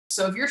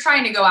So if you're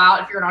trying to go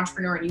out, if you're an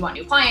entrepreneur and you want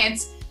new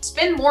clients,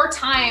 spend more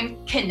time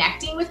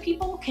connecting with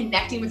people,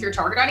 connecting with your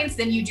target audience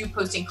than you do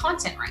posting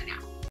content right now.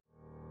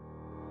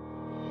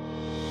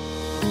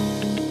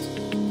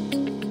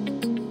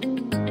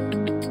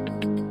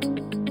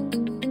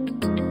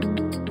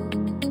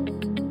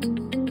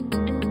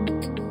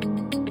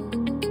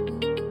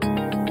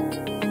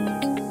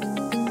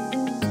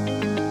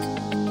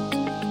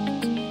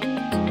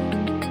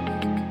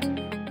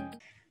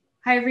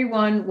 Hi,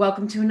 everyone.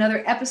 Welcome to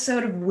another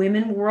episode of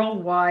Women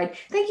Worldwide.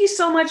 Thank you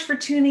so much for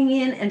tuning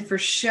in and for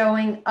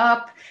showing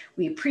up.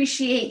 We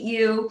appreciate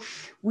you.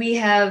 We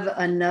have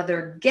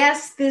another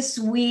guest this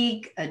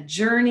week, a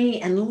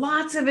journey, and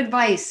lots of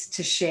advice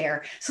to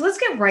share. So let's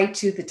get right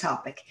to the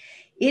topic.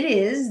 It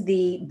is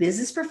the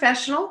business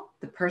professional,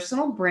 the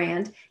personal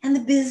brand, and the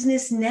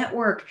business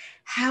network.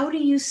 How do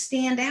you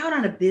stand out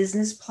on a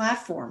business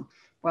platform?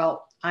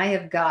 Well, I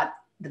have got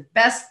the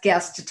best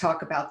guest to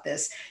talk about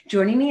this.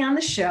 Joining me on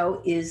the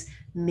show is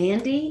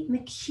Mandy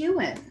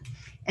McEwen.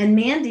 And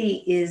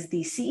Mandy is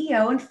the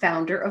CEO and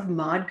founder of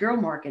Mod Girl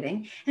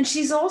Marketing. And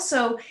she's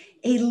also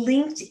a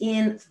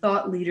LinkedIn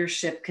thought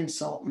leadership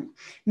consultant.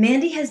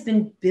 Mandy has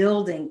been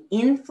building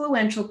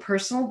influential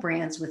personal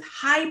brands with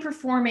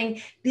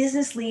high-performing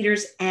business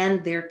leaders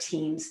and their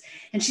teams.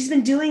 And she's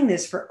been doing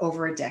this for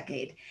over a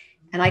decade.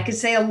 And I could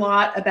say a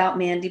lot about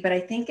Mandy, but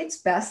I think it's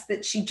best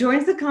that she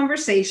joins the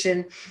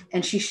conversation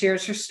and she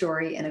shares her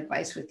story and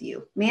advice with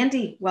you.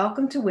 Mandy,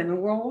 welcome to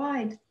Women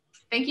Worldwide.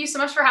 Thank you so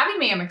much for having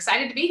me. I'm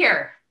excited to be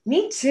here.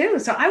 Me too.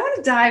 So I want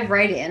to dive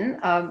right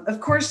in. Of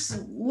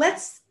course,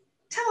 let's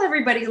tell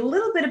everybody a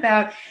little bit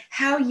about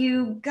how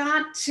you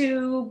got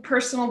to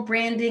personal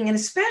branding and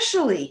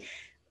especially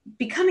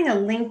becoming a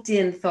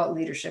LinkedIn thought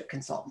leadership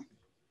consultant.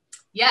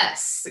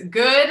 Yes,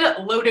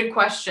 good loaded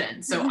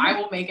question. So I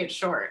will make it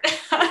short.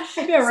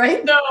 I know,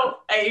 right?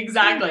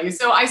 Exactly.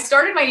 So I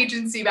started my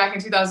agency back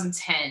in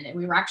 2010, and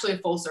we were actually a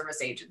full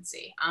service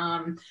agency.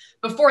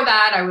 Before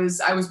that, I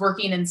was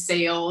working in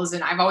sales,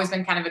 and I've always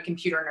been kind of a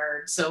computer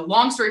nerd. So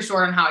long story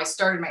short on how I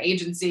started my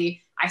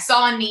agency, I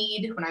saw a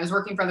need when I was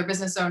working for other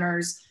business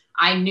owners.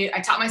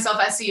 I taught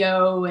myself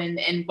SEO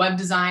and web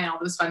design, all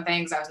those fun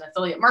things. I was an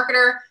affiliate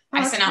marketer.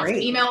 I sent out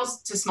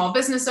emails to small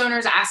business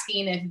owners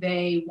asking if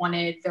they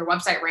wanted their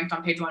website ranked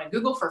on page 1 in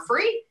Google for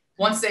free.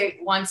 Once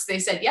they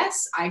said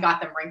yes, I got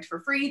them ranked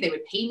for free. They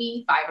would pay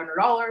me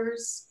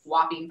 $500,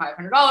 whopping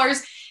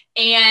 $500.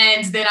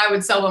 And then I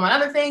would sell them on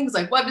other things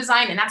like web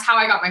design. And that's how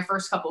I got my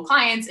first couple of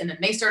clients. And then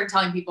they started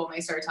telling people and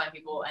they started telling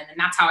people. And then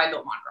that's how I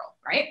built Mod Girl,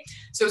 right?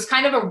 So it's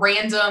kind of a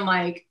random,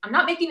 like, I'm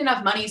not making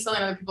enough money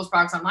selling other people's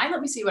products online.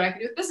 Let me see what I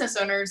can do with business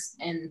owners.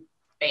 And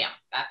bam,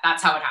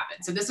 that's how it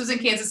happened. So this was in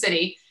Kansas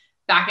City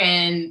back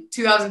in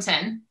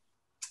 2010.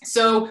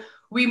 So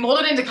we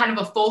molded into kind of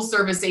a full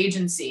service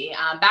agency.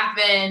 Back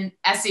then,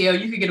 SEO,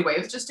 you could get away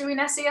with just doing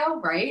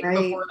SEO, right?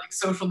 Before like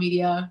social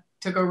media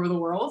took over the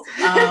world.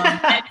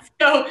 And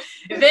so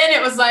then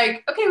it was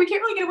like, okay, we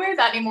can't really get away with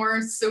that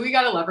anymore. So we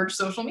got to leverage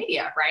social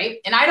media, right?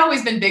 And I'd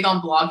always been big on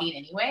blogging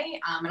anyway.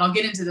 And I'll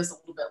get into this a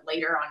little bit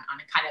later on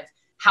kind of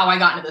how I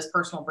got into this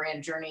personal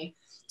brand journey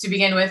to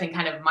begin with and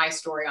kind of my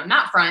story on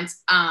that front,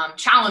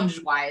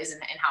 challenge-wise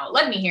and how it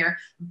led me here.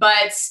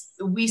 But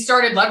we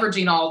started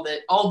leveraging all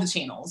the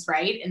channels,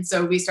 right? And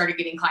so we started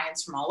getting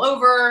clients from all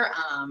over,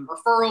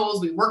 referrals,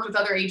 we worked with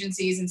other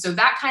agencies. And so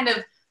that kind of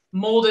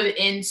molded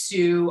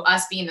into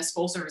us being this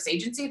full service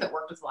agency that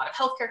worked with a lot of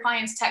healthcare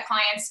clients, tech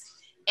clients.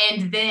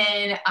 And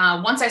then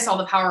once I saw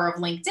the power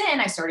of LinkedIn,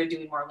 I started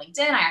doing more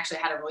LinkedIn. I actually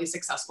had a really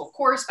successful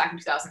course back in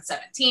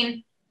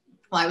 2017.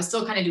 Well, I was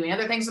still kind of doing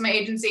other things with my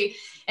agency.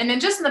 And then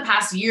just in the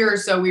past year or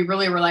so, we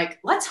really were like,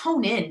 let's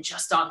hone in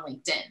just on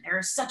LinkedIn.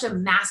 There's such a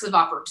massive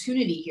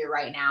opportunity here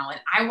right now. And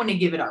I want to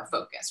give it our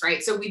focus,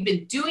 right? So we've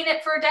been doing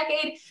it for a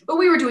decade, but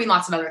we were doing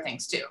lots of other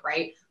things too,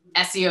 right?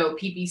 SEO,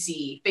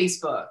 PPC,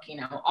 Facebook,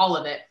 all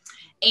of it.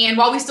 And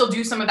while we still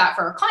do some of that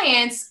for our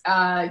clients,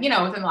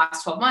 within the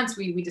last 12 months,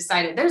 we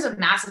decided there's a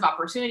massive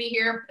opportunity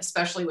here,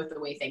 especially with the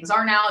way things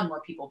are now and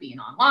more people being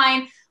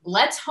online.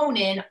 Let's hone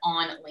in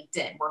on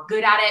LinkedIn. We're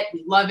good at it.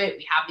 We love it.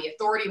 We have the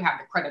authority. We have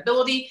the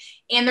credibility.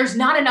 And there's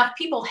not enough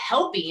people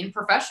helping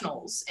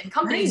professionals and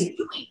companies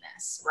doing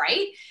this,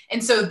 right?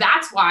 And so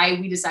that's why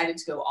we decided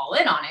to go all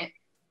in on it.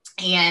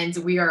 And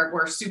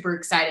we're super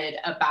excited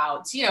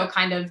about,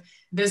 kind of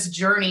this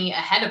journey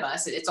ahead of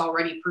us. It's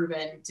already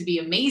proven to be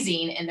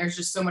amazing. And there's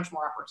just so much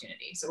more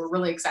opportunity. So we're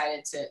really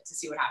excited to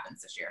see what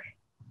happens this year.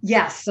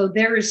 Yes. So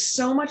there is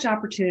so much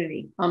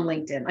opportunity on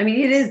LinkedIn. I mean,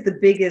 it is the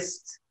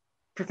biggest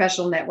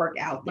professional network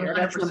out there. 100%.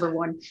 That's number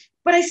one.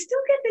 But I still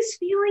get this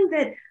feeling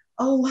that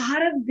a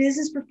lot of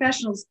business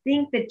professionals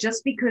think that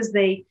just because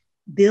they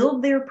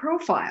build their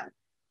profile,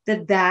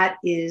 that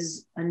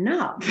is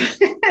enough.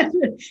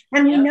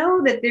 And we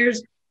know that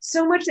there's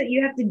so much that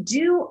you have to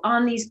do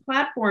on these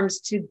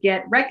platforms to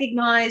get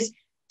recognized,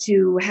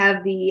 to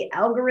have the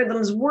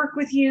algorithms work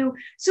with you.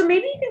 So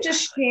maybe you can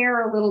just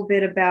share a little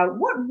bit about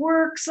what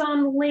works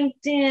on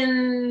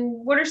LinkedIn.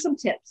 What are some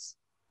tips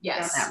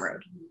down that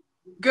road?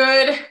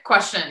 Good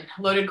question.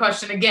 Loaded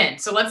question again.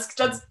 So let's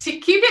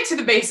keep it to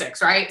the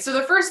basics, right? So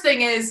the first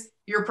thing is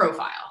your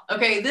profile.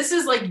 Okay. This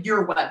is like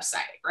your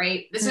website,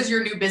 right? This is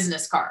your new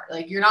business card.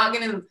 Like you're not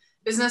going to,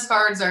 business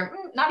cards are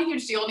not a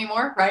huge deal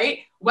anymore, right?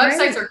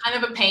 Websites are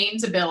kind of a pain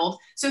to build.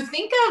 So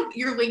think of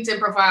your LinkedIn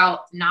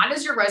profile, not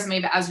as your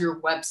resume, but as your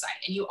website.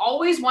 And you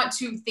always want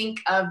to think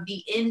of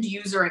the end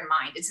user in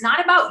mind. It's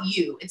not about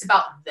you, it's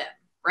about them,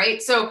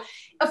 right? So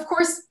of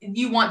course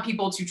you want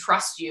people to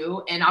trust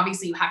you. And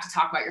obviously you have to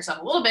talk about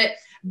yourself a little bit,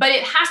 but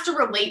it has to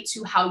relate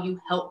to how you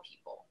help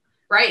people,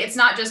 right? It's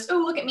not just, oh,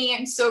 look at me,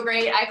 I'm so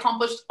great, I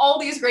accomplished all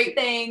these great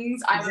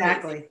things, I'm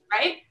amazing,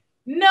 right?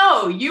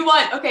 No, you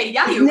want, okay,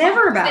 yeah, it's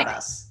never about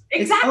us.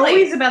 Exactly. It's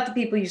always about the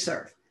people you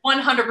serve.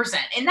 100%.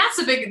 And that's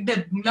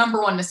the number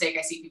one mistake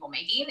I see people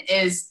making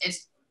is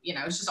it's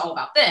just all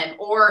about them,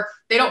 or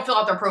they don't fill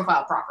out their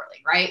profile properly,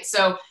 right?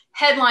 So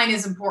headline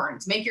is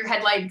important. Make your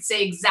headline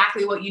say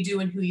exactly what you do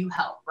and who you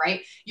help,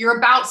 right? Your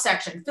about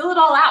section, fill it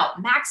all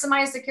out,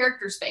 maximize the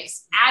character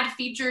space, add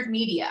featured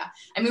media.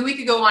 I mean, we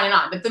could go on and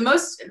on, but the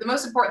most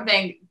important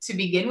thing to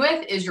begin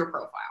with is your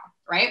profile,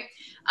 right?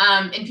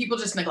 And people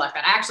just neglect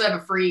that. I actually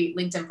have a free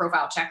LinkedIn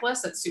profile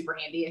checklist that's super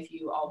handy if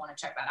you all want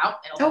to check that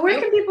out. Where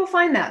can people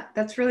find that?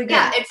 That's really good.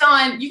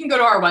 Yeah, you can go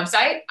to our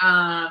website,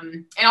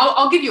 and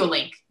I'll give you a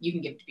link you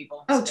can give to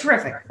people. Oh,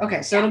 terrific.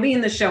 Okay, so it'll be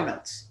in the show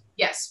notes.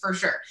 Yes, for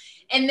sure.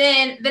 And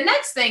then the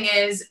next thing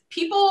is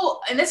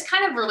people, and this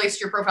kind of relates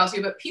to your profile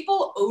too, but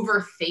people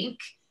overthink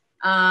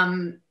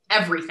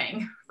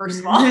everything, first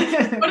of all,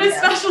 but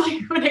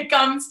especially when it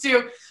comes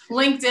to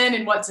LinkedIn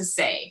and what to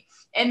say.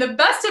 And the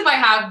best tip I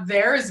have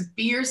there is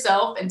be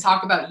yourself and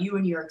talk about you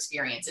and your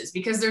experiences,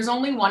 because there's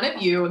only one of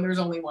you and there's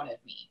only one of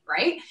me,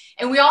 right?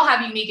 And we all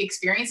have unique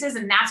experiences,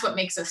 and that's what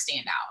makes us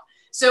stand out.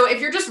 So if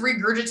you're just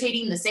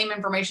regurgitating the same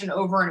information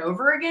over and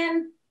over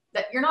again,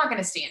 that you're not going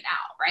to stand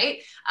out,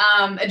 right?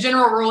 A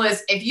general rule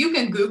is if you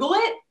can Google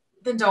it,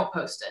 then don't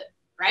post it,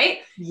 right?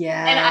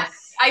 Yeah. And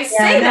I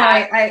say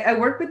that. I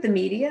work with the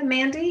media,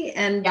 Mandy,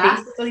 and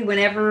basically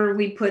whenever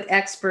we put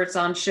experts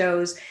on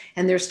shows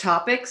and there's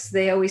topics,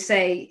 they always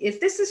say,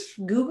 if this is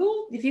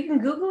Google, if you can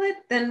Google it,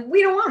 then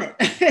we don't want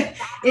it.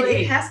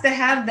 It has to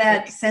have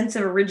that sense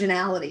of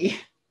originality.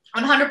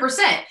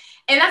 100%.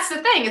 And that's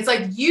the thing. It's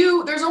like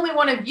there's only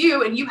one of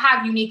you and you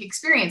have unique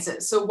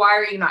experiences. So why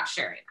are you not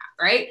sharing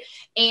that, right?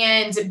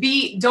 And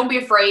don't be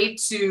afraid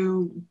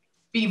to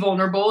be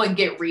vulnerable and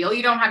get real.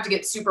 You don't have to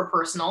get super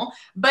personal,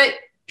 but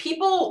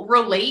people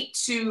relate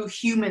to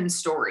human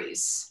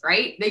stories,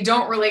 right? They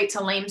don't relate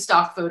to lame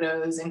stock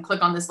photos and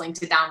click on this link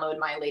to download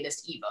my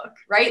latest ebook,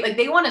 right? Like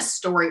they want a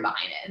story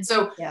behind it. And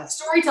so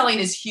storytelling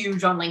is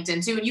huge on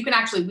LinkedIn too. And you can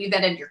actually weave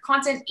that into your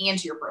content and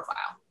to your profile.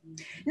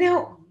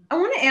 Now, I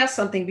want to ask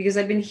something, because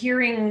I've been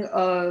hearing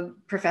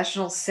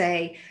professionals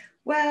say,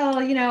 well,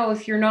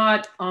 if you're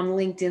not on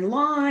LinkedIn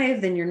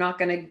Live, then you're not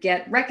going to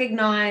get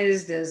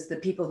recognized as the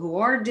people who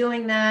are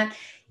doing that.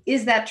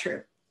 Is that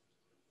true?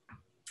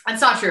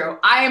 That's not true.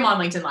 I am on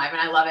LinkedIn Live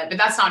and I love it, but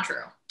that's not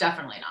true.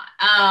 Definitely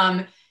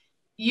not.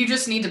 You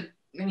just need to,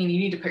 you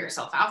need to put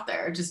yourself out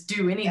there. Just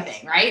do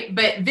anything, right?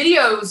 But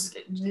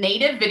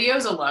native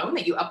videos alone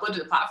that you upload to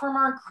the platform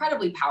are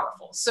incredibly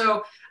powerful.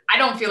 So I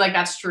don't feel like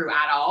that's true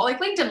at all. Like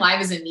LinkedIn Live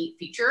is a neat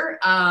feature.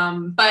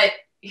 But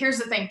here's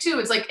the thing too.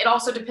 It's like, it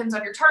also depends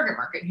on your target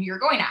market, who you're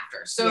going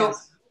after. So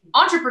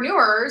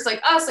entrepreneurs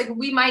like us, like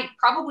we might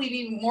probably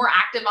be more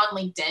active on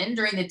LinkedIn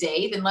during the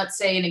day than, let's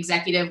say, an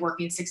executive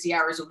working 60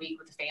 hours a week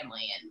with a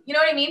family. And you know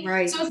what I mean?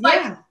 Right. So it's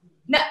like,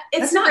 no,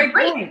 it's not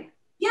great. Point.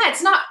 Yeah,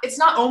 it's not,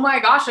 oh my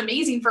gosh,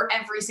 amazing for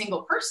every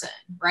single person,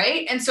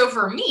 right? And so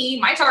for me,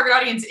 my target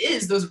audience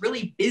is those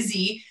really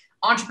busy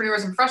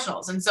entrepreneurs and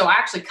professionals. And so I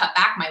actually cut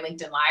back my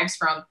LinkedIn Lives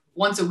from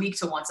once a week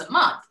to once a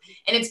month.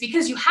 And it's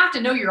because you have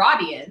to know your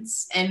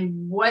audience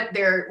and what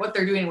they're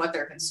doing and what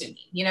they're consuming,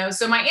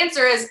 So my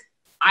answer is,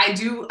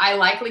 I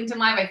like LinkedIn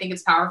Live. I think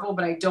it's powerful,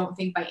 but I don't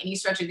think by any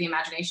stretch of the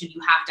imagination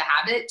you have to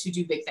have it to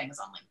do big things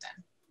on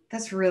LinkedIn.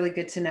 That's really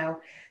good to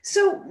know.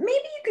 So maybe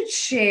you could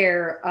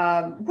share,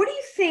 what do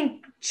you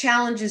think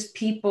challenges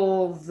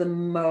people the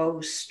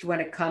most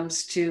when it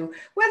comes to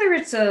whether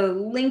it's a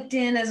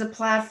LinkedIn as a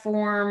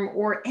platform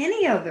or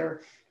any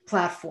other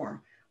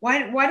platform?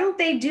 Why don't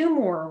they do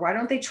more? Why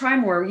don't they try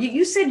more?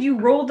 You said you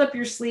rolled up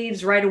your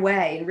sleeves right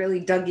away and really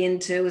dug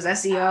into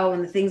SEO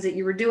and the things that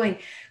you were doing.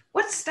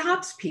 What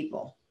stops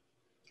people?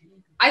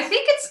 I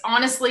think it's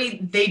honestly,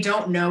 they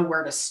don't know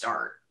where to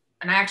start.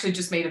 And I actually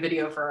just made a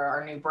video for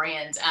our new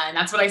brand. And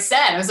that's what I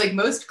said. I was like,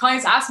 most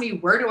clients ask me,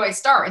 where do I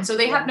start? And so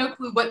they have no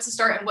clue what to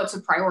start and what to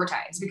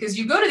prioritize, because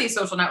you go to these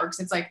social networks,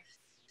 it's like,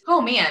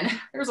 oh man,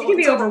 it can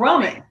be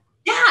overwhelming.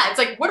 Yeah. It's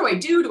like, what do I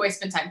do? Do I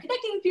spend time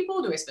connecting with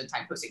people? Do I spend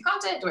time posting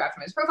content? Do I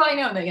optimize profile?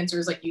 And the answer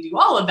is like, you do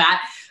all of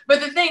that. But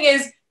the thing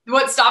is,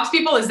 what stops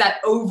people is that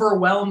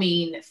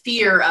overwhelming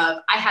fear of,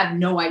 I have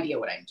no idea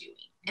what I'm doing.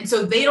 And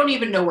so they don't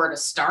even know where to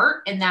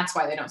start. And that's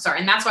why they don't start.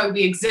 And that's why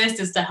we exist,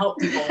 is to help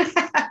people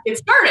get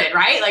started,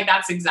 right? Like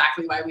that's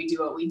exactly why we do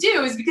what we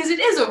do, is because it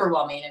is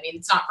overwhelming. I mean,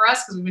 it's not for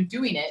us because we've been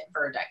doing it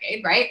for a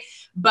decade, right?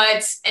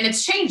 And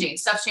it's changing,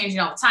 stuff's changing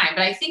all the time.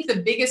 But I think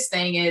the biggest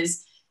thing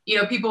is,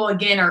 people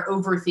again are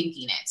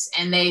overthinking it,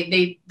 and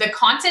the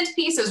content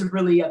piece is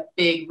really a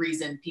big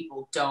reason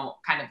people don't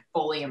kind of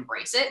fully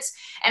embrace it.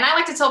 And I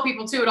like to tell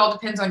people too, it all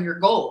depends on your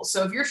goals.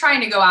 So if you're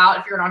trying to go out,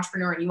 if you're an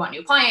entrepreneur and you want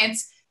new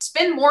clients,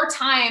 spend more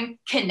time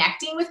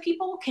connecting with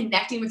people,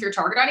 connecting with your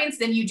target audience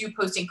than you do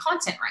posting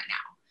content right now.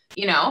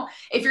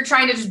 If you're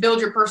trying to just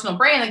build your personal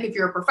brand, like if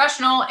you're a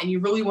professional and you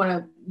really want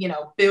to,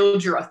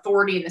 build your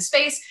authority in the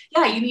space,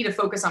 yeah, you need to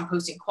focus on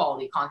posting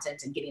quality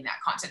content and getting that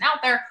content out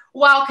there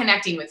while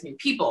connecting with new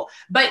people.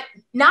 But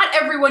not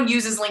everyone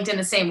uses LinkedIn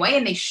the same way,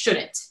 and they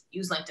shouldn't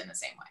use LinkedIn the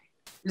same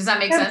way. Does that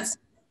make sense?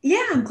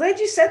 Yeah, I'm glad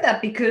you said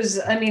that,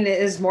 because I mean,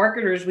 as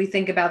marketers, we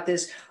think about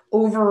this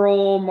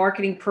overall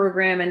marketing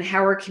program and how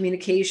our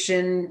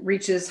communication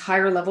reaches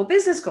higher level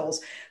business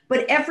goals.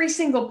 But every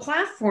single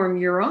platform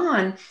you're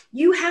on,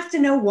 you have to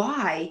know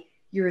why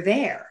you're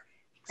there.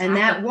 Exactly. And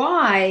that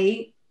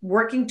why,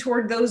 working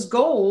toward those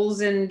goals.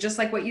 And just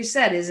like what you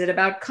said, is it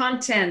about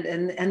content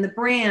and the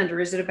brand, or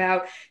is it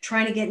about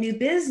trying to get new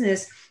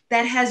business?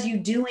 That has you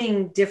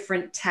doing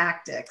different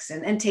tactics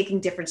and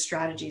taking different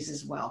strategies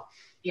as well.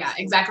 Yeah,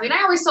 exactly. And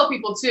I always tell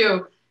people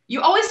too,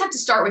 you always have to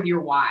start with your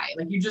why.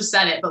 Like you just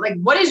said it, but like,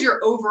 what is your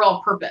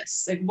overall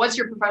purpose? Like, what's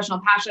your professional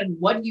passion?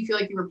 What do you feel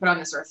like you were put on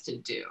this earth to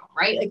do?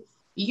 Right? Like,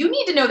 you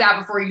need to know that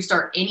before you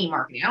start any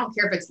marketing. I don't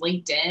care if it's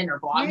LinkedIn or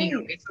blogging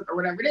or Facebook or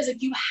whatever it is.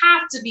 Like, you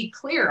have to be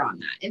clear on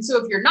that. And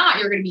so if you're not,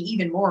 you're going to be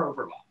even more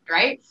overwhelmed,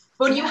 right?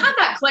 But when you have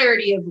that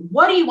clarity of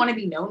what do you want to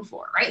be known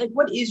for, right? Like,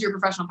 what is your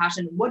professional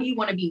passion? What do you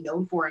want to be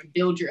known for and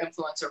build your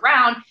influence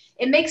around?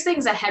 It makes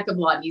things a heck of a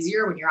lot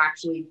easier when you're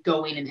actually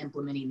going and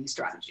implementing these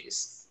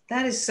strategies.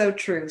 That is so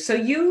true. So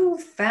you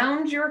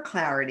found your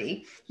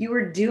clarity. You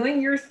were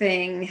doing your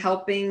thing,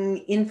 helping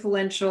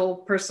influential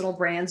personal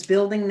brands,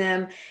 building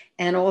them,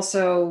 and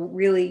also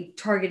really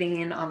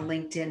targeting in on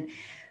LinkedIn.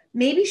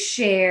 Maybe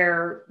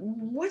share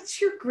what's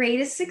your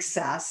greatest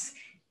success,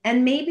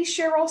 and maybe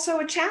share also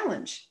a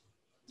challenge.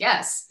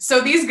 Yes.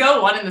 So these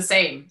go one and the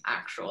same,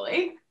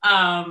 actually.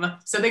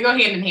 So they go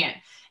hand in hand.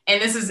 And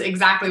this is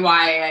exactly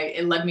why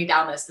it led me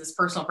down this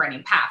personal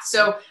branding path.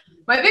 So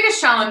my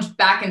biggest challenge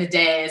back in the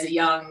day as a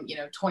young,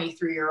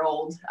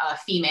 23-year-old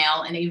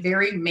female in a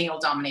very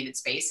male-dominated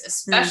space,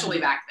 especially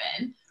back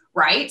then,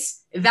 right?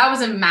 That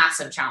was a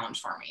massive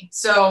challenge for me.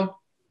 So,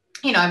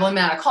 I've only been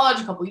out of college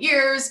a couple of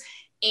years,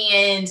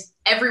 and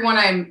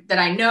everyone that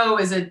I know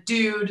is a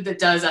dude that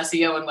does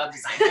SEO and web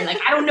design. Right?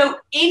 Like, I don't know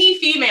any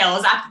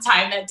females at the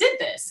time that did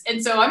this.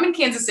 And so I'm in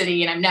Kansas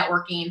City and I'm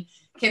networking.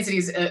 Kansas City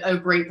is a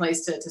great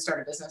place to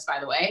start a business, by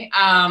the way.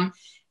 And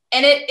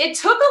it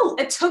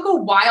took a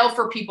while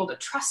for people to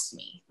trust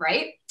me,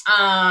 right?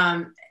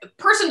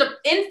 Person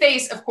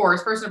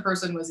to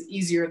person was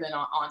easier than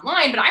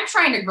online, but I'm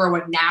trying to grow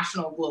a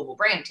national global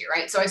brand here,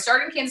 right? So I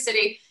started in Kansas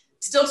City,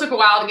 still took a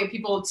while to get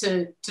people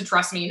to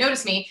trust me and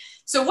notice me.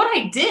 So what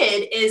I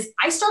did is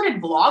I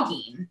started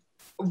vlogging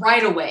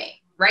right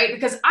away, right?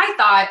 Because I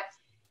thought,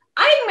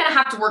 I'm going to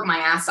have to work my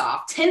ass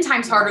off 10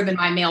 times harder than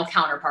my male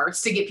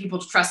counterparts to get people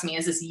to trust me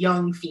as this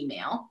young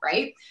female,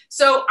 right?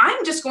 So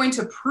I'm just going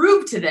to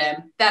prove to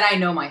them that I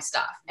know my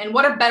stuff. And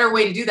what a better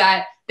way to do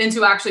that than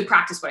to actually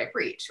practice what I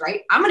preach,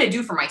 right? I'm going to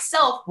do for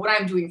myself what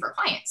I'm doing for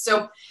clients.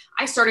 So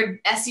I started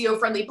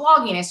SEO-friendly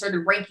blogging. I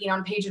started ranking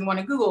on page one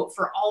of Google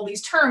for all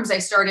these terms. I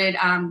started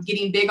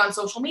getting big on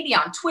social media,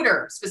 on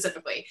Twitter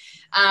specifically.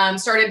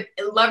 Started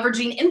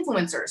leveraging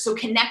influencers. So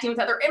connecting with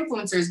other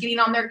influencers, getting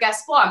on their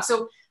guest blog.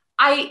 So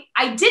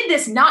I did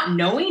this not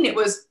knowing it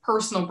was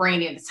personal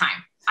branding at the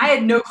time. I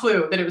had no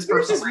clue that it was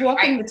personal branding. You're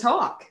just walking the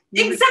talk.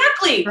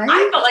 Exactly. Right?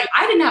 I felt like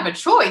I didn't have a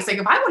choice. Like,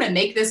 if I want to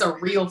make this a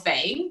real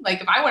thing,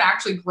 like if I want to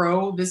actually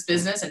grow this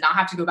business and not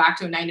have to go back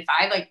to a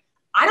 9-to-5, like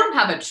I don't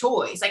have a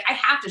choice. Like, I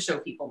have to show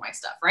people my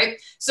stuff, right?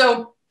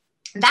 So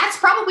that's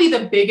probably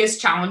the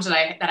biggest challenge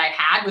that I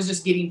had, was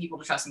just getting people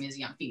to trust me as a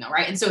young female,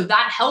 right? And so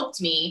that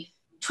helped me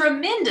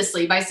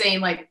tremendously by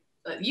saying, like,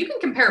 you can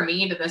compare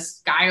me to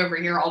this guy over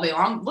here all day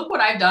long. Look what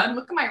I've done.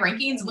 Look at my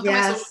rankings. Look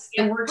at my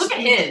social media. Look at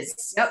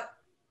his. Yep.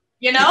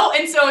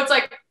 And so it's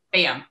like,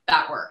 bam,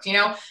 that worked,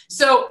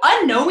 So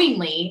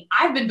unknowingly,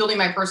 I've been building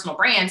my personal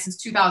brand since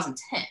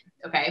 2010.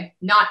 Okay.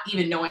 Not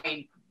even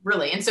knowing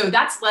really. And so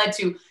that's led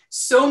to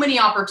so many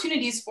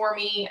opportunities for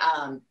me,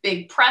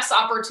 big press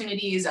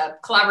opportunities,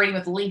 collaborating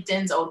with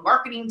LinkedIn's own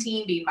marketing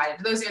team, being invited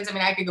to those events. I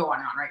mean, I could go on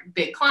and on, right?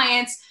 Big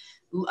clients,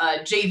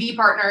 JV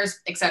partners,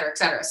 et cetera, et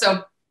cetera.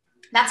 So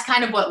that's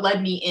kind of what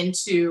led me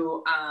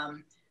into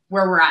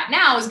where we're at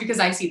now, is because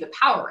I see the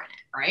power in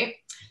it, right?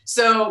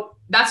 So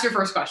that's your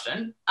first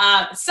question.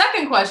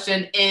 Second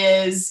question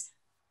is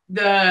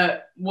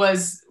what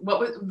was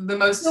the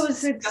most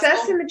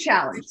success in the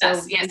challenge.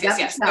 Success.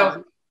 Yes.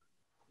 So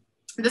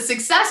the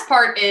success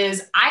part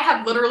is I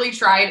have literally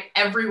tried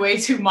every way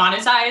to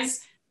monetize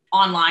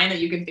online that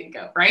you can think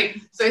of,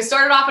 right? So I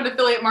started off in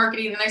affiliate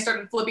marketing, and I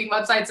started flipping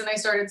websites, and I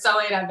started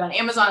selling. I've done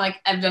Amazon, like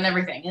I've done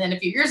everything. And then a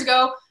few years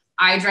ago,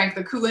 I drank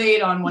the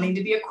Kool-Aid on wanting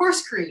to be a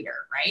course creator,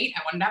 right?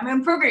 I wanted to have my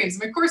own programs,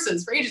 my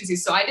courses for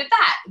agencies. So I did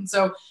that. And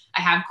so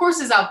I have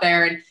courses out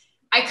there, and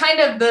I kind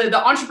of,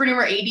 the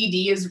entrepreneur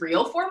ADD is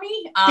real for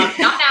me. Not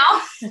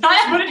now,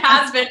 not what it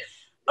has been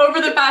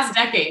over the past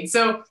decade.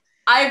 So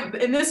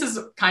and this has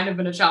kind of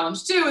been a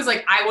challenge too, is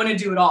like, I want to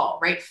do it all,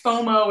 right?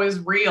 FOMO is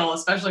real,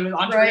 especially with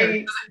entrepreneurs.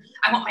 Right.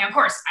 I want my own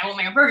course. I want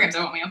my own programs.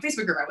 I want my own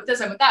Facebook group. I want this,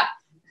 I want that.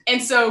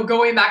 And so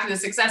going back to the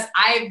success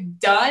I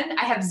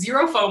have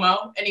zero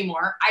FOMO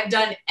anymore. I've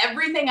done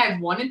everything I've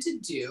wanted to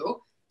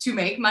do to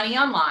make money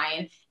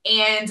online.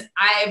 And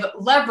I've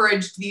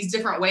leveraged these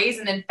different ways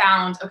and then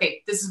found,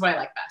 okay, this is what I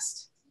like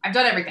best. I've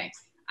done everything.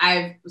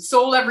 I've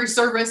sold every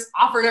service,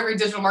 offered every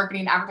digital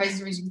marketing advertising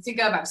service you can think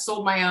of. I've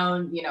sold my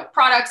own,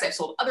 products. I've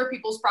sold other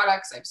people's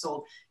products. I've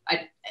sold,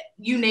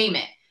 you name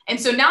it. And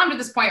so now I'm to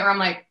this point where I'm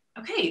like,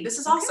 okay, this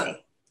is awesome.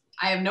 Okay.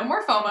 I have no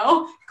more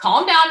FOMO.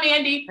 Calm down,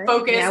 Mandy.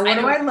 Focus. Now, what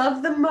do I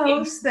love the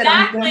most that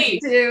I'm going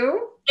to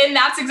do? And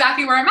that's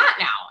exactly where I'm at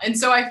now. And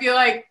so I feel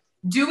like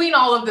doing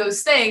all of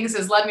those things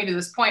has led me to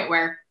this point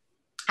where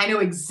I know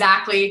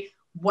exactly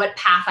what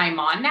path I'm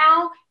on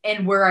now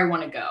and where I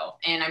want to go.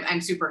 And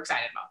I'm super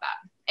excited about that.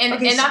 And,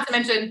 and not to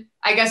mention,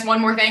 I guess one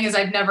more thing is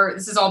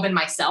this has all been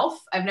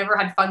myself. I've never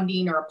had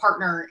funding or a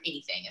partner or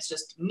anything. It's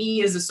just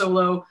me as a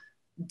solo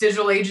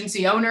digital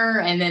agency owner,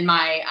 and then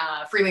my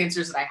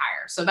freelancers that I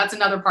hire. So that's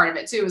another part of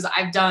it too, is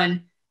I've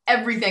done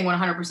everything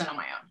 100% on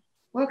my own.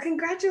 Well,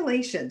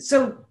 congratulations.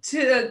 So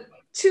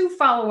two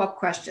follow-up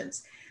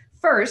questions.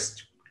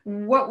 First,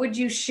 what would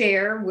you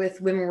share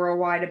with Women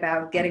Worldwide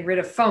about getting rid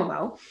of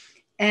FOMO?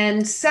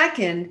 And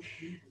second,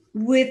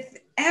 with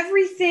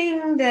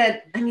everything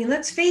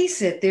let's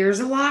face it, there's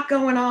a lot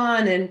going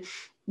on and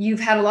you've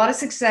had a lot of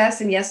success,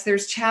 and yes,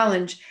 there's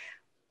challenge.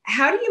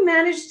 How do you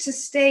manage to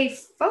stay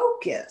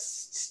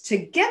focused to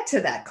get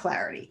to that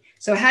clarity?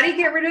 So how do you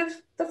get rid of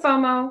the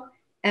FOMO,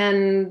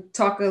 and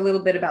talk a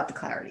little bit about the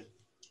clarity?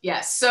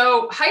 Yes.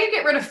 So how you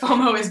get rid of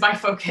FOMO is by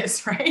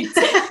focus, right?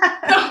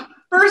 So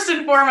first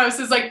and foremost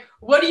is like,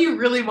 what do you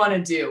really want to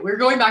do? We're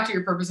going back to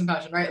your purpose and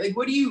passion, right? Like,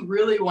 what do you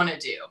really want to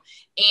do?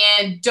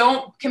 And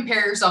don't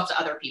compare yourself to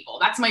other people.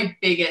 That's the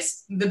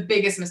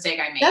biggest mistake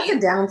I made. That's a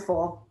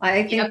downfall.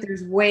 I think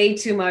there's way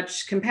too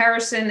much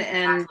comparison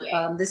and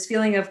this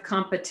feeling of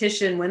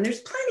competition when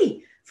there's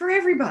plenty for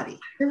everybody.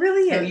 There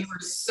really is. No, you were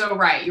so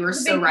right. You were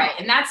so right.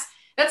 And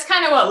that's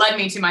kind of what led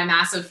me to my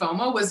massive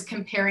FOMO, was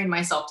comparing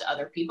myself to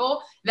other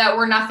people that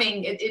were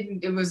nothing.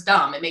 It was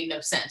dumb. It made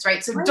no sense.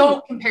 Right. So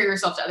don't compare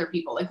yourself to other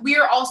people. Like, we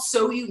are all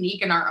so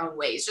unique in our own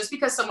ways. Just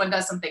because someone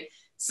does something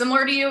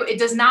similar to you, it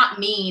does not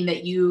mean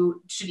that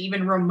you should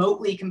even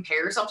remotely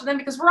compare yourself to them,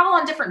 because we're all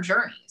on different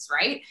journeys.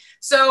 Right.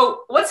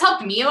 So what's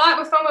helped me a lot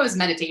with FOMO is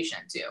meditation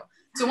too.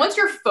 So once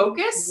you're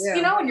focused,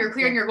 and you're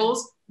clear on your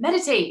goals,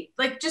 meditate.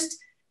 Like, just,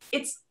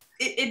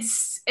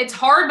 it's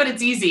hard, but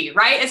it's easy,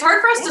 right? It's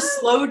hard for us to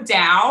slow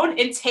down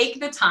and take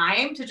the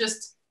time to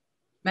just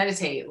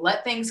meditate,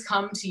 let things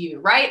come to you,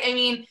 right? I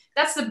mean,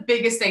 that's the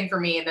biggest thing for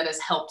me that has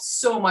helped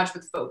so much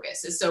with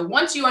focus, is so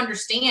once you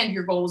understand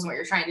your goals and what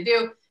you're trying to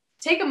do,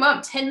 take them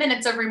up 10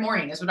 minutes every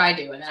morning is what I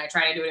do. And then I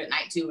try to do it at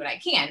night too when I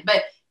can.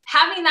 But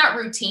having that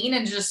routine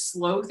and just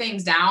slow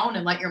things down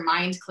and let your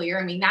mind clear,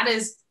 I mean, that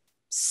is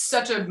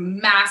such a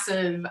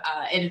massive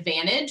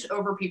advantage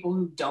over people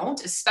who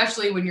don't,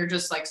 especially when you're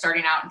just like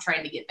starting out and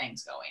trying to get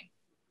things going.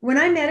 When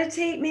I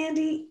meditate,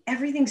 Mandy,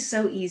 everything's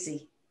so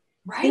easy.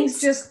 Right?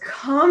 Things just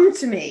come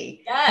to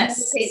me.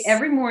 Yes. I meditate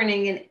every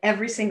morning and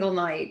every single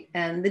night.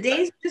 And the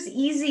day's just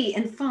easy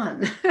and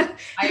fun.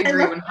 I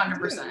agree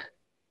 100%.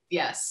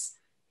 Yes.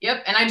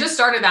 Yep. And I just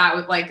started that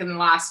with in the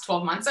last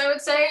 12 months, I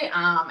would say.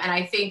 And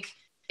I think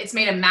it's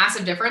made a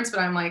massive difference, but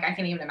I'm like, I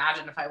can't even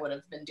imagine if I would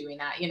have been doing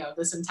that,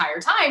 this entire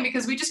time,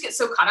 because we just get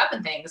so caught up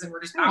in things and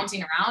we're just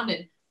bouncing around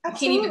and we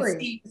can't even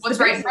see what's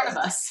right in front of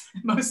us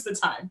most of the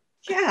time.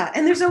 Yeah.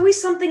 And there's always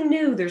something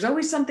new. There's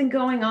always something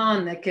going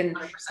on that can,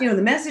 100%.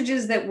 The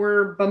messages that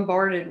we're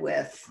bombarded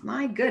with,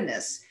 my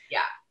goodness.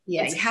 Yeah.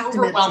 Yeah. It's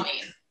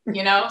overwhelming,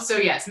 So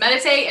yes,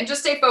 meditate and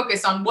just stay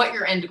focused on what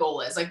your end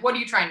goal is. Like, what are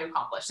you trying to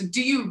accomplish? Like,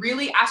 do you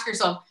really ask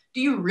yourself, do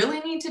you really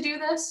need to do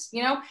this?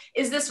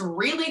 Is this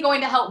really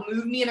going to help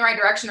move me in the right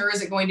direction, or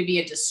is it going to be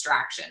a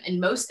distraction? And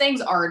most things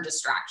are a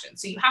distraction.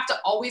 So you have to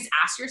always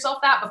ask yourself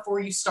that before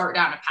you start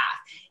down a path.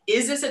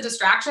 Is this a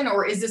distraction,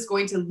 or is this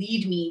going to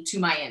lead me to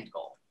my end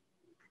goal?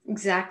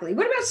 Exactly.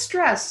 What about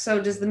stress? So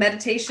does the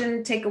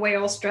meditation take away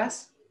all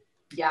stress?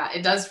 Yeah,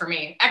 it does for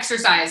me.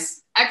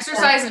 Exercise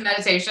and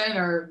meditation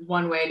are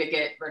one way to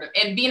get rid of,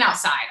 and being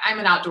outside. I'm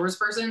an outdoors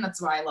person.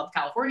 That's why I love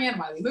California and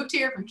why we moved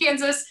here from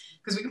Kansas,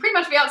 because we can pretty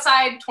much be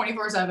outside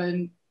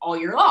 24/7 all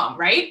year long,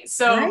 right?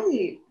 So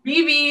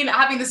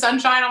having the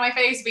sunshine on my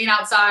face, being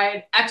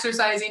outside,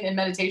 exercising, and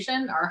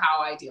meditation are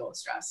how I deal with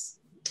stress.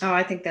 Oh,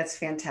 I think that's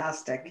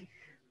fantastic.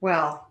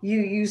 Well,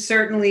 you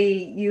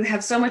certainly, you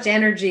have so much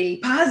energy,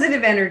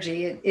 positive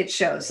energy. It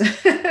shows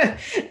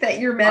that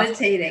you're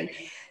meditating.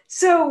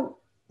 So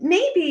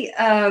maybe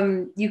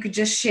you could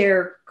just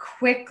share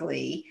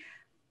quickly,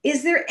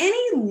 is there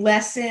any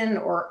lesson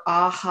or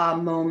aha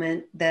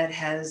moment that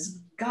has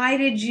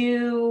guided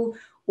you,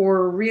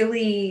 or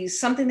really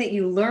something that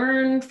you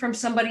learned from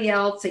somebody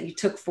else that you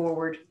took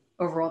forward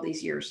over all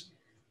these years?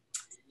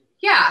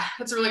 Yeah,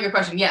 that's a really good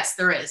question. Yes,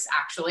 there is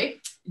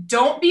actually.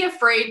 Don't be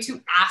afraid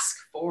to ask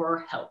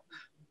for help.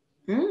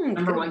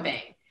 Number one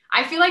thing.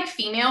 I feel like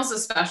females,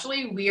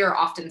 especially, we are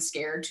often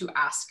scared to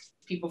ask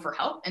people for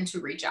help and to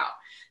reach out.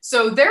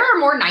 So there are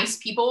more nice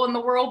people in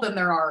the world than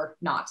there are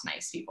not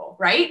nice people,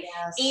 right?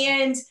 Yes.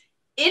 And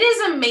it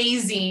is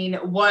amazing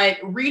what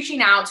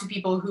reaching out to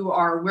people who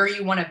are where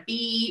you want to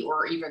be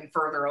or even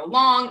further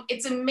along,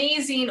 it's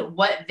amazing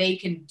what they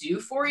can do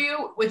for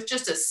you with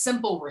just a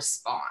simple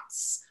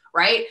response.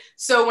 Right.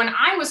 So when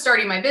I was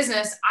starting my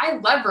business, I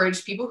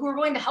leveraged people who were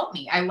willing to help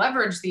me. I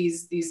leveraged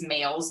these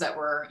males that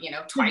were,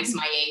 twice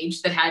my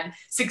age that had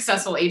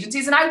successful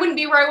agencies. And I wouldn't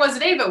be where I was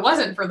today if it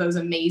wasn't for those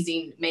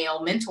amazing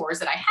male mentors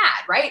that I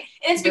had. Right.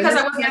 And it's because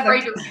I wasn't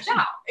afraid to reach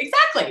out.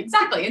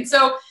 Exactly. And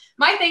so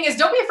my thing is,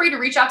 don't be afraid to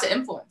reach out to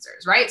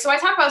influencers, right? So I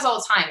talk about this all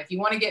the time. If you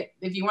want to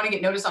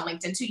get noticed on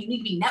LinkedIn too, you need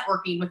to be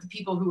networking with the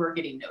people who are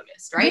getting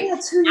noticed, right? Yeah,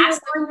 that's who you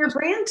bring your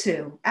brand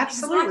to.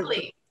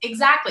 Absolutely.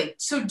 Exactly.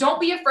 So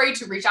don't be afraid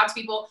to reach out to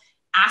people.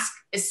 Ask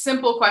a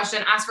simple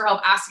question, ask for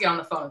help, ask to get on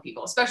the phone with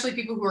people, especially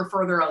people who are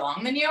further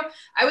along than you.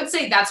 I would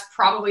say that's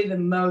probably the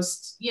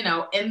most,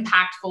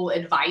 impactful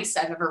advice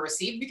I've ever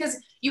received, because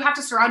you have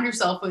to surround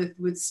yourself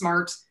with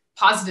smart,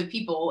 positive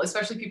people,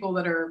 especially people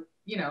that are,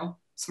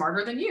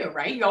 smarter than you,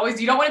 right? You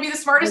don't want to be the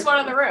smartest one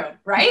in the room,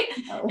 right?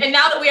 No. And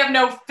now that we have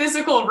no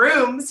physical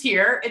rooms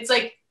here, it's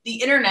like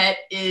the internet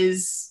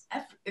is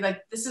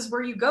like, this is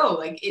where you go.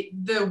 Like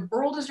the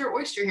world is your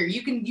oyster here.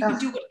 You can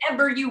do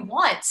whatever you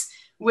want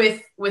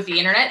with the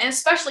internet, and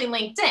especially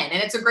LinkedIn.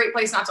 And it's a great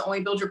place not to only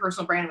build your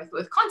personal brand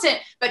with content,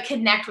 but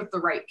connect with the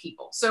right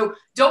people. So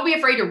don't be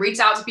afraid to reach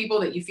out to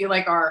people that you feel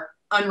like are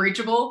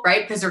unreachable,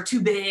 right? Because they're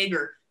too big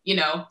or,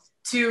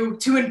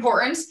 too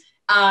important.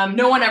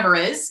 No one ever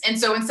is. And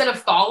so instead of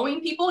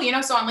following people,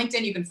 so on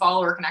LinkedIn, you can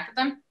follow or connect with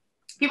them.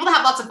 People that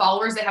have lots of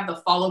followers, they have the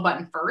follow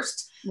button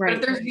first. Right. But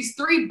if there's these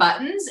 3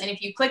 buttons, and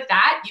if you click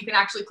that, you can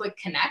actually click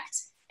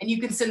connect, and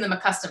you can send them a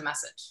custom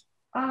message.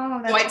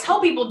 Oh, so I tell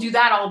people do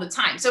that all the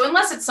time. So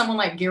unless it's someone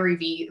like Gary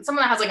Vee,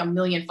 someone that has like 1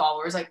 million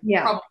followers, they're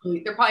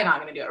probably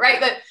not going to do it. Right.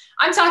 But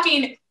I'm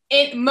talking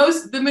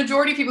the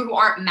majority of people who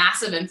aren't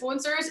massive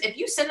influencers, if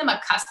you send them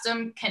a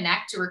custom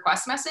connect to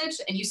request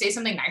message and you say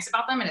something nice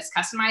about them and it's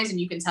customized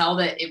and you can tell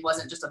that it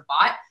wasn't just a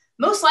bot,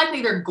 most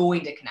likely they're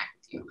going to connect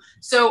with you.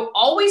 So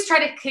always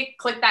try to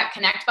click that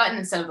connect button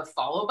instead of the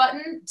follow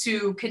button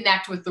to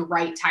connect with the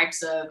right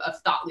types of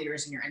thought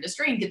leaders in your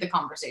industry and get the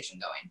conversation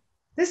going.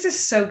 This is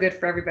so good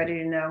for everybody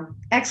to know.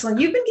 Excellent.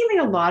 You've been giving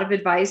a lot of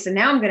advice, and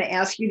now I'm going to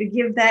ask you to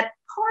give that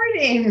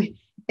parting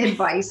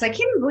advice. I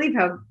can't even believe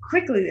how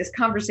quickly this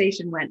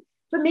conversation went,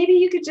 but maybe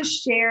you could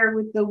just share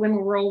with the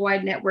Women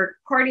Worldwide Network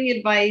parting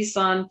advice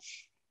on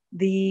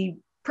the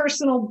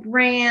personal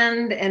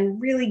brand and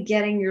really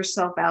getting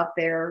yourself out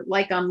there,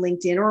 like on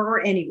LinkedIn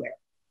or anywhere.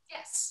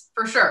 Yes,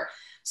 for sure.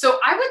 So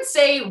I would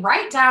say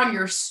write down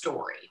your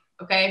story.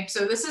 Okay.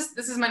 So this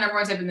is my number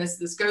one tip, and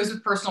this goes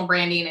with personal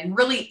branding and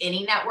really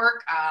any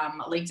network.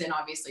 LinkedIn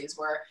obviously is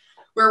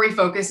where we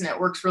focus, and it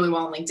works really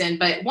well on LinkedIn.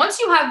 But once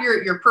you have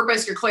your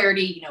purpose, your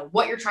clarity,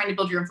 what you're trying to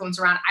build your influence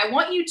around, I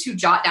want you to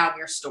jot down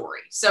your story.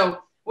 So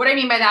what I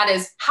mean by that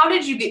is, how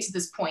did you get to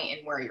this point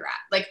and where you're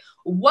at? Like,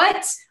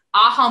 what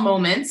aha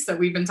moments that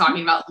we've been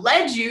talking about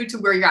led you to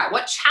where you're at?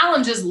 What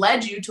challenges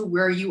led you to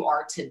where you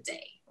are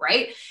today?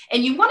 Right?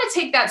 And you want to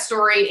take that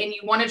story and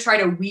you want to try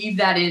to weave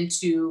that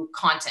into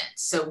content.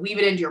 So weave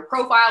it into your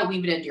profile,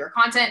 weave it into your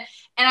content.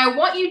 And I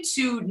want you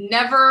to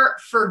never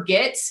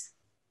forget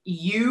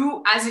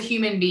you as a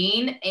human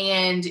being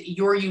and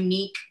your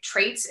unique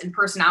traits and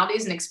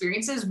personalities and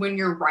experiences when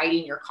you're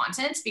writing your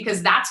content,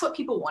 because that's what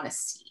people want to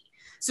see.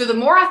 So the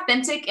more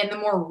authentic and the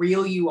more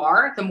real you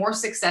are, the more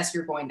success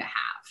you're going to have.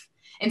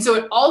 And so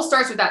it all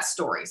starts with that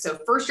story. So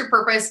first your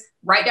purpose,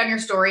 write down your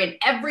story, and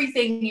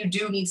everything you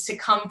do needs to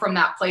come from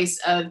that place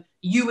of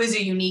you as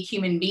a unique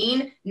human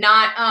being,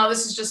 not, oh,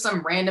 this is just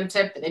some random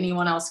tip that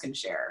anyone else can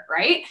share,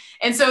 right?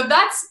 And so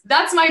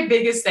that's my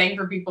biggest thing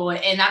for people.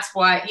 And that's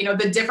why,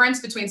 the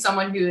difference between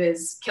someone who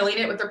is killing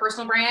it with their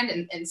personal brand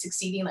and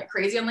succeeding like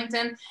crazy on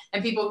LinkedIn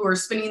and people who are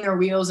spinning their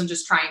wheels and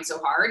just trying so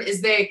hard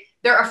is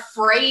they're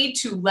afraid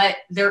to let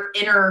their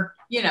inner,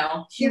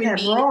 human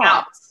being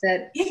out.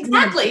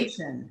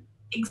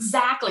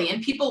 Exactly.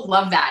 And people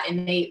love that,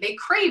 and they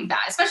crave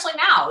that, especially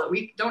now that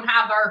we don't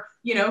have our,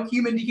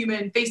 human to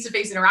human,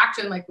 face-to-face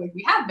interaction like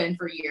we have been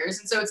for years.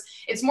 And so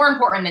it's more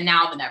important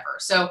now than ever.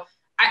 So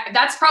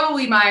that's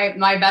probably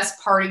my best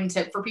parting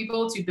tip for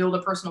people to build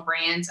a personal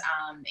brand,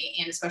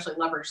 and especially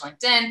leverage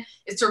LinkedIn,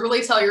 is to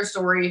really tell your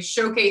story,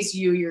 showcase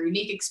your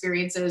unique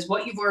experiences,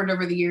 what you've learned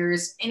over the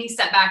years, any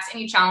setbacks,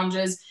 any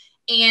challenges,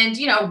 and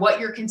what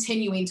you're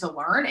continuing to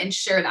learn, and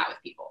share that with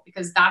people,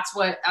 because that's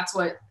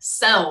what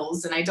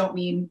sells. And I don't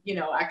mean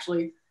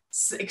actually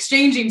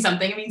exchanging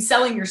something. I mean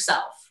selling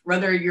yourself,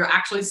 whether you're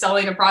actually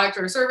selling a product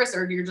or a service,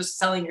 or you're just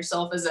selling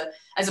yourself as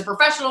a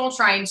professional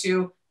trying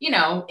to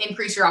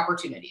increase your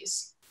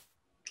opportunities.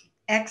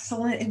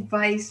 Excellent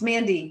advice,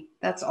 Mandy.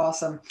 That's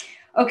awesome.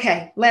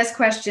 Okay, last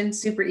question,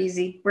 super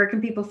easy. Where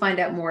can people find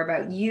out more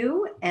about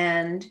you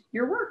and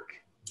your work?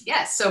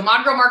 Yes, so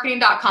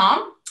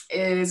modgirlmarketing.com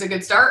is a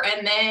good start,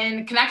 and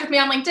then connect with me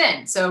on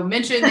LinkedIn. So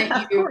mention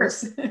that you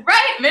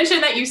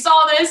mention that you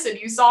saw this and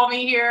you saw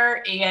me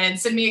here, and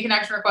send me a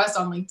connection request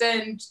on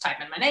LinkedIn. Just type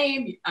in my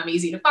name. I'm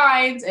easy to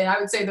find, and I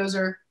would say those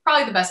are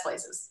probably the best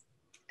places.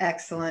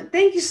 Excellent.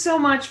 Thank you so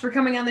much for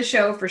coming on the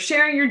show, for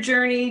sharing your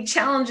journey,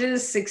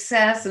 challenges,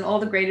 success, and all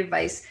the great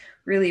advice.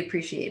 Really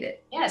appreciate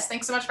it. Yes,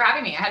 thanks so much for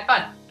having me. I had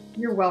fun.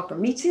 You're welcome.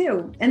 Me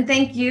too. And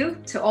thank you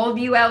to all of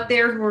you out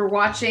there who are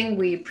watching.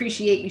 We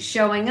appreciate you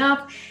showing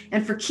up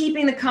and for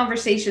keeping the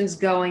conversations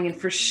going and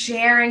for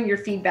sharing your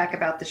feedback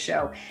about the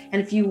show.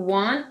 And if you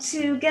want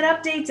to get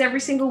updates every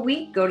single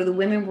week, go to the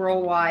Women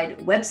Worldwide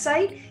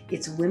website.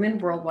 It's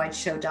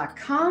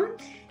womenworldwideshow.com.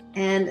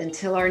 And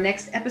until our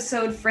next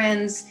episode,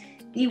 friends,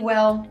 be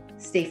well,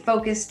 stay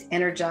focused,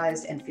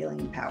 energized, and feeling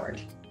empowered.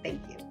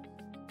 Thank you.